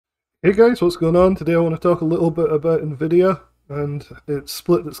Hey guys, what's going on? Today I want to talk a little bit about Nvidia and its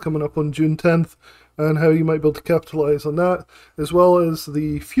split that's coming up on June 10th and how you might be able to capitalize on that, as well as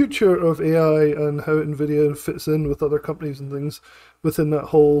the future of AI and how Nvidia fits in with other companies and things within that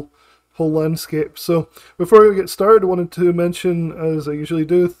whole landscape. So before we get started, I wanted to mention, as I usually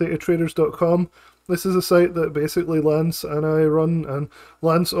do, thetatraders.com. This is a site that basically Lance and I run, and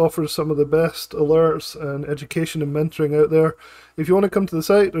Lance offers some of the best alerts and education and mentoring out there. If you want to come to the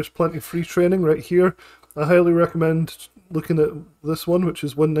site, there's plenty of free training right here. I highly recommend looking at this one, which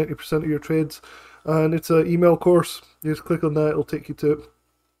is win 90% of your trades, and it's an email course. You just click on that, it'll take you to it.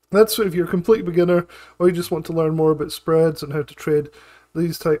 That's if you're a complete beginner or you just want to learn more about spreads and how to trade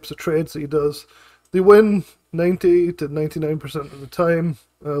these types of trades that he does. They win 90 to 99% of the time.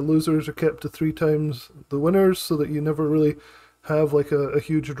 Losers are kept to 3 times the winners so that you never really have like a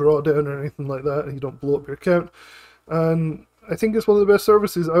huge drawdown or anything like that and you don't blow up your account. And I think it's one of the best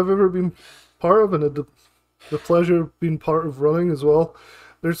services I've ever been part of and had the pleasure of being part of running as well.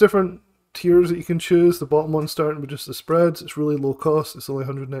 There's different tiers that you can choose. The bottom one starting with just the spreads. It's really low cost. It's only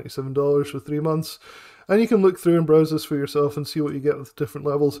 $197 for 3 months. And you can look through and browse this for yourself and see what you get with different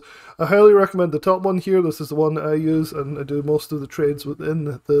levels. I highly recommend the top one here. This is the one that I use, and I do most of the trades within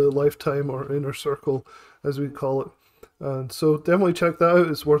the lifetime or inner circle, as we call it. And so definitely check that out.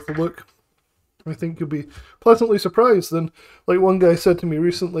 It's worth a look. I think you'll be pleasantly surprised. And like one guy said to me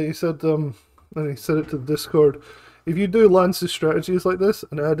recently, he said, and he said it to the Discord, if you do Lance's strategies like this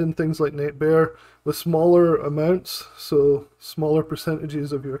and add in things like Nate Bear with smaller amounts, so smaller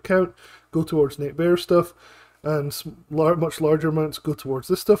percentages of your account go towards Nate Bear stuff, and much larger amounts go towards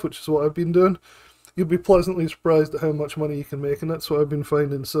this stuff, which is what I've been doing, you'll be pleasantly surprised at how much money you can make, and that's what I've been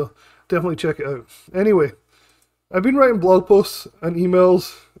finding, so definitely check it out. Anyway, I've been writing blog posts and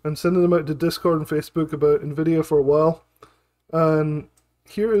emails and sending them out to Discord and Facebook about Nvidia for a while, and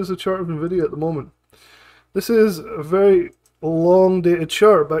here is a chart of Nvidia at the moment. This is a very long dated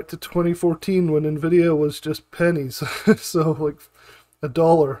chart back to 2014 when Nvidia was just pennies, so like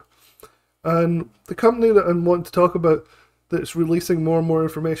 $1. And the company that I'm wanting to talk about that's releasing more and more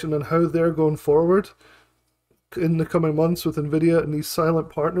information on how they're going forward in the coming months with Nvidia and these silent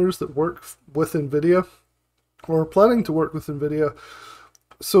partners that work with Nvidia or are planning to work with Nvidia.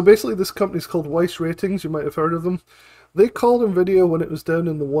 So basically this company's called Weiss Ratings, you might have heard of them. They called Nvidia when it was down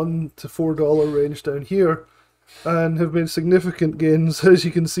in the $1 to $4 range down here and have made significant gains. As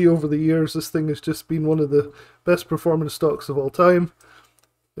you can see over the years, this thing has just been one of the best performing stocks of all time.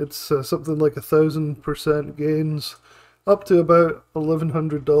 It's something like 1,000% gains, up to about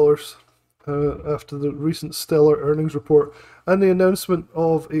 $1,100 after the recent stellar earnings report and the announcement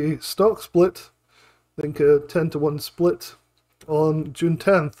of a stock split, I think a 10-to-1 split on June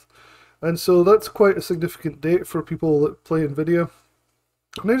 10th. And so that's quite a significant date for people that play Nvidia.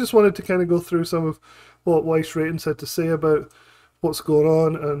 And I just wanted to kind of go through some of what Weiss Ratings had to say about what's going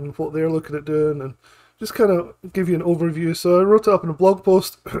on and what they're looking at doing, and just kind of give you an overview. So I wrote it up in a blog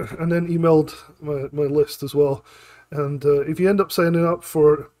post and then emailed my list as well. And if you end up signing up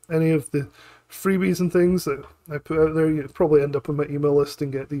for any of the freebies and things that I put out there, you probably end up on my email list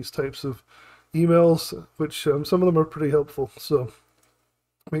and get these types of emails, which some of them are pretty helpful. So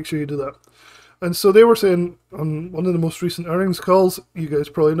make sure you do that. And so they were saying on one of the most recent earnings calls, you guys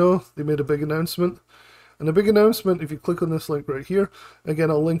probably know, they made a big announcement. And the big announcement, if you click on this link right here,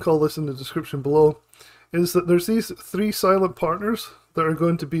 again, I'll link all this in the description below, is that there's these 3 silent partners that are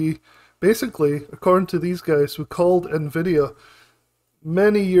going to be, basically, according to these guys who called Nvidia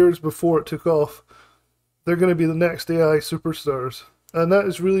many years before it took off, they're going to be the next AI superstars. And that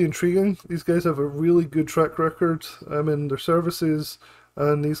is really intriguing. These guys have a really good track record in their services,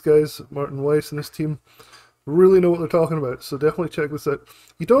 and these guys, Martin Weiss and his team, really know what they're talking about. So definitely check this out.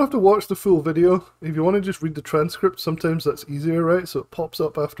 You don't have to watch the full video. If you want to just read the transcript, sometimes that's easier, right? So it pops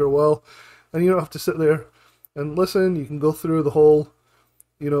up after a while, and you don't have to sit there and listen. You can go through the whole,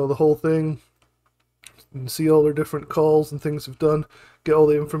 the whole thing and see all their different calls and things they've done, get all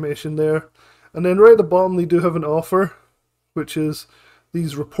the information there. And then right at the bottom, they do have an offer, which is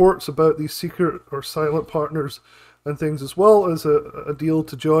these reports about these secret or silent partners and things, as well as a deal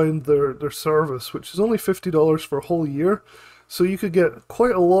to join their service, which is only $50 for a whole year. So you could get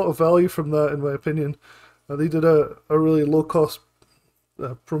quite a lot of value from that, in my opinion. They did a really low-cost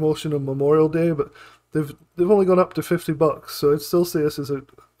promotion on Memorial Day, but they've only gone up to $50, so I'd still say this is a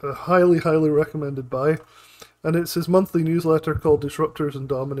highly, highly recommended buy. And it's his monthly newsletter called Disruptors and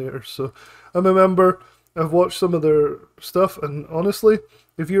Dominators. So I'm a member. I've watched some of their stuff, and honestly,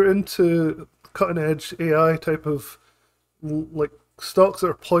 if you're into cutting-edge AI type of like stocks that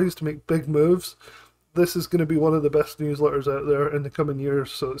are poised to make big moves, this is going to be one of the best newsletters out there in the coming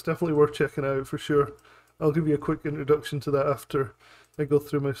years, so it's definitely worth checking out for sure. I'll give you a quick introduction to that after I go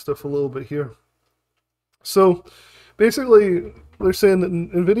through my stuff a little bit here. So basically, they're saying that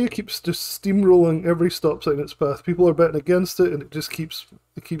Nvidia keeps just steamrolling every stop sign in its path. People are betting against it, and it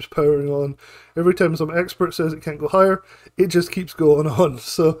keeps powering on. Every time some expert says it can't go higher, it just keeps going on.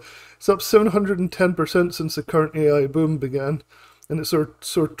 So it's up 710% since the current AI boom began, and it's sort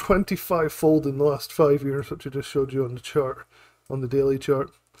of 25-fold in the last 5 years, which I just showed you on the chart, on the daily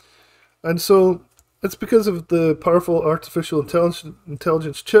chart. And so it's because of the powerful artificial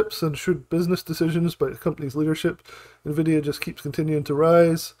intelligence chips and shrewd business decisions by the company's leadership. Nvidia just keeps continuing to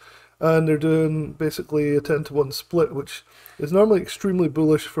rise, and they're doing basically a 10-to-1 split, which is normally extremely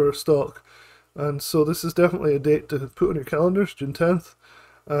bullish for a stock. And so this is definitely a date to put on your calendars, June 10th,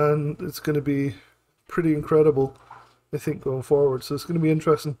 and it's going to be pretty incredible, I think, going forward. So it's going to be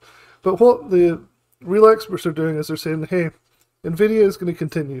interesting. But what the real experts are doing is they're saying, hey, Nvidia is going to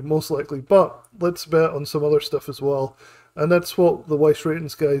continue, most likely, but let's bet on some other stuff as well. And that's what the Weiss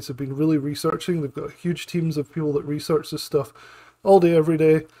Ratings guys have been really researching. They've got huge teams of people that research this stuff all day, every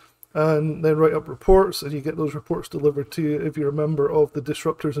day, and then write up reports, and you get those reports delivered to you if you're a member of the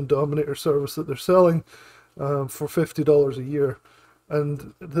Disruptors and Dominators service that they're selling for $50 a year.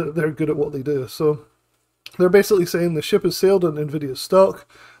 And they're good at what they do. So they're basically saying the ship has sailed on Nvidia's stock,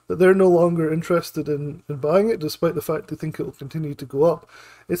 that they're no longer interested in buying it, despite the fact they think it will continue to go up.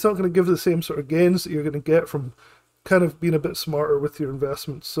 It's not going to give the same sort of gains that you're going to get from kind of being a bit smarter with your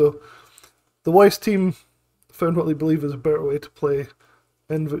investments. So the Weiss team found what they believe is a better way to play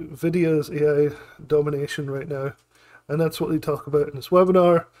Nvidia's AI domination right now. And that's what they talk about in this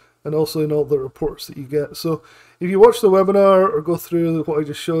webinar, and also in all the reports that you get. So if you watch the webinar or go through what I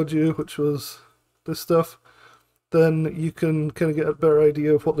just showed you, which was this stuff, then you can kind of get a better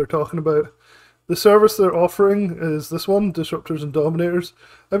idea of what they're talking about. The service they're offering is this one, Disruptors and Dominators.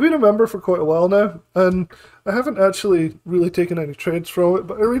 I've been a member for quite a while now, and I haven't actually really taken any trades from it,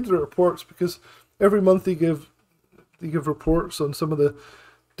 but I read the reports because every month they give reports on some of the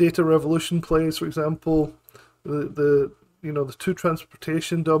data revolution plays, for example, the two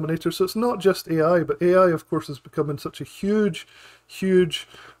transportation dominators. So it's not just AI, but AI, of course, is becoming such a huge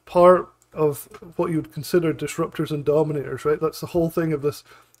part of what you would consider disruptors and dominators, right? That's the whole thing of this.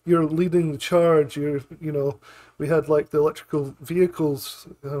 You're leading the charge. We had like the electrical vehicles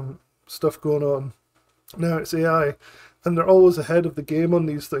stuff going on. Now it's AI, and they're always ahead of the game on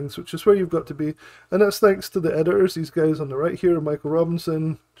these things, which is where you've got to be. And that's thanks to the editors, these guys on the right here, Michael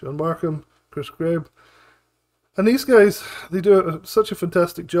Robinson, John Markham, Chris Grabe. And these guys, they do such a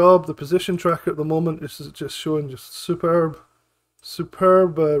fantastic job. The position tracker at the moment is just showing just superb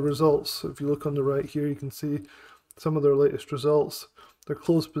results. If you look on the right here, you can see some of their latest results. Their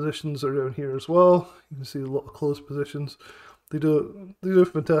closed positions are down here as well. You can see a lot of closed positions. They do a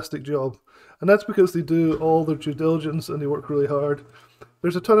fantastic job, and that's because they do all their due diligence and they work really hard.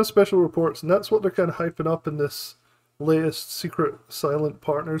 There's a ton of special reports, and that's what they're kind of hyping up in this latest secret silent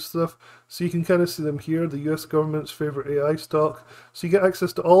partners stuff. So you can kind of see them here, the US government's favorite AI stock. So you get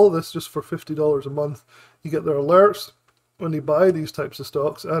access to all of this just for $50 a month. You get their alerts when you buy these types of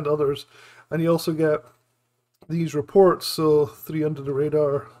stocks and others, and you also get these reports. So 3 under the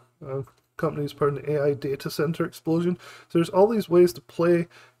radar companies part of the AI data center explosion. So there's all these ways to play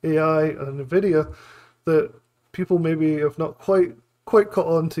AI and Nvidia that people maybe have not quite caught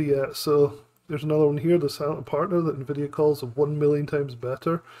on to yet. So there's another one here, the silent partner that Nvidia calls 1 million times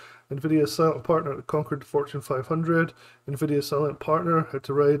better. Nvidia's silent partner that conquered the Fortune 500. Nvidia's silent partner, how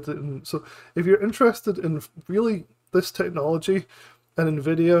to ride it. And so if you're interested in really this technology and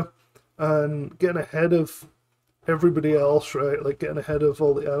Nvidia and getting ahead of everybody else, right, like getting ahead of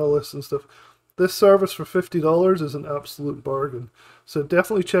all the analysts and stuff, this service for $50 is an absolute bargain. So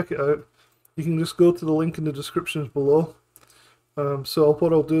definitely check it out. You can just go to the link in the descriptions below. So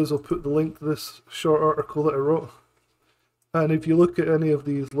what I'll do is I'll put the link to this short article that I wrote. And if you look at any of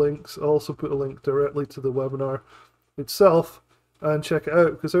these links, I'll also put a link directly to the webinar itself and check it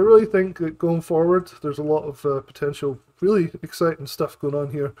out, because I really think that going forward there's a lot of potential, really exciting stuff going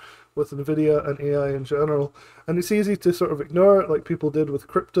on here with Nvidia and AI in general. And it's easy to sort of ignore it like people did with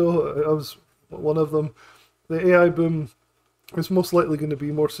crypto. I was one of them. The AI boom is most likely going to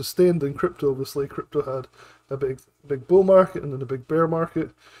be more sustained than crypto. Obviously, crypto had a big bull market and then a big bear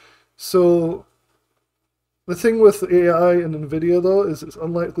market. So the thing with AI and Nvidia though is it's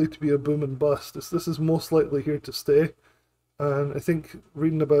unlikely to be a boom and bust. This is most likely here to stay. And I think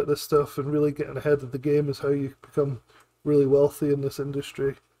reading about this stuff and really getting ahead of the game is how you become really wealthy in this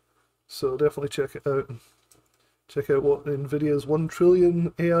industry. So definitely check it out. And check out what Nvidia's 1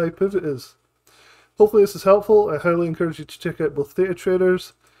 trillion AI pivot is. hopefully this is helpful. I highly encourage you to check out both Theta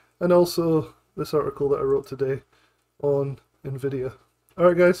Traders and also this article that I wrote today on Nvidia.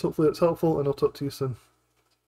 Alright guys, hopefully it's helpful and I'll talk to you soon.